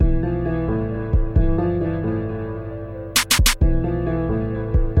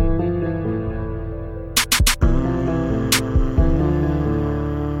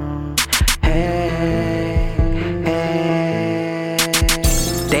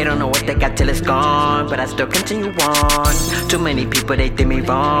They don't know what they got till it's gone, but I still continue on. Too many people, they did me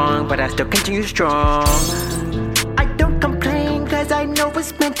wrong, but I still continue strong. I don't complain, cause I know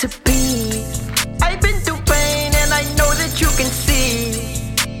it's meant to be. I've been through pain, and I know that you can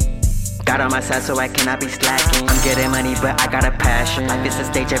see. Got on my side so I cannot be slacking. I'm getting money, but I got a passion. Life is a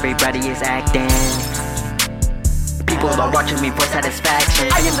stage, everybody is acting. People are watching me for satisfaction.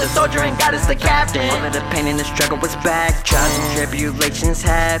 I am the soldier and God is the captain. All of the pain and the struggle was back. Trials and tribulations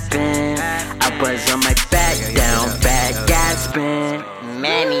happen. I was on my back down, bad gasping.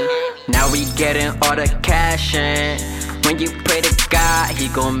 Manny, now we getting all the cash in. When you pray to God, He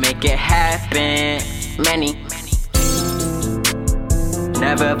gon' make it happen. Manny,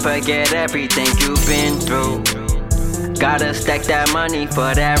 never forget everything you've been through. Gotta stack that money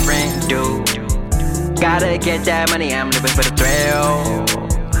for that rent due. Gotta get that money, I'm living for the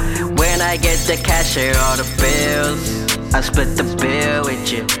thrill. When I get the cash, share all the bills. I split the bill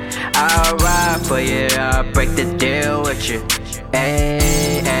with you. I'll ride for you, I'll break the deal with you.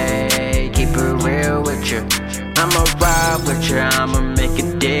 Ayy, ayy, keep it real with you. I'ma ride with you, I'ma make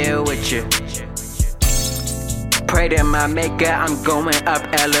a deal with you. Pray to my maker, I'm going up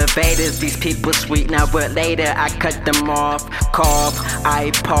elevators. These people sweet, now but later I cut them off. Cough,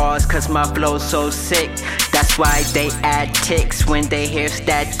 I pause, cause my flow's so sick. That's why they add ticks when they hear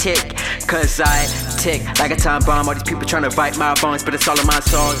static. Cause I tick like a time bomb. All these people trying to bite my bones, but it's all in my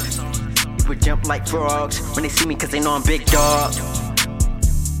songs. People jump like frogs when they see me cause they know I'm big dog.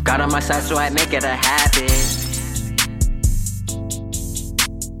 Got on my side so I make it a habit.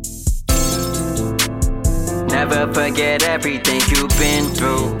 Never forget everything you've been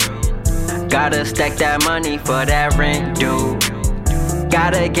through. Gotta stack that money for that rent due.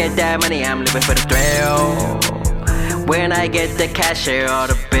 Gotta get that money, I'm living for the thrill. When I get the cash, share all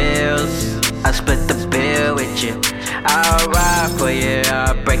the bills. I split the bill with you. I'll ride for you,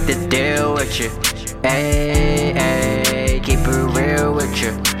 I'll break the deal with you. Ayy, ayy, keep it real with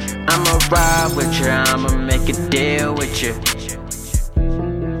you. I'ma ride with you, I'ma make a deal with you.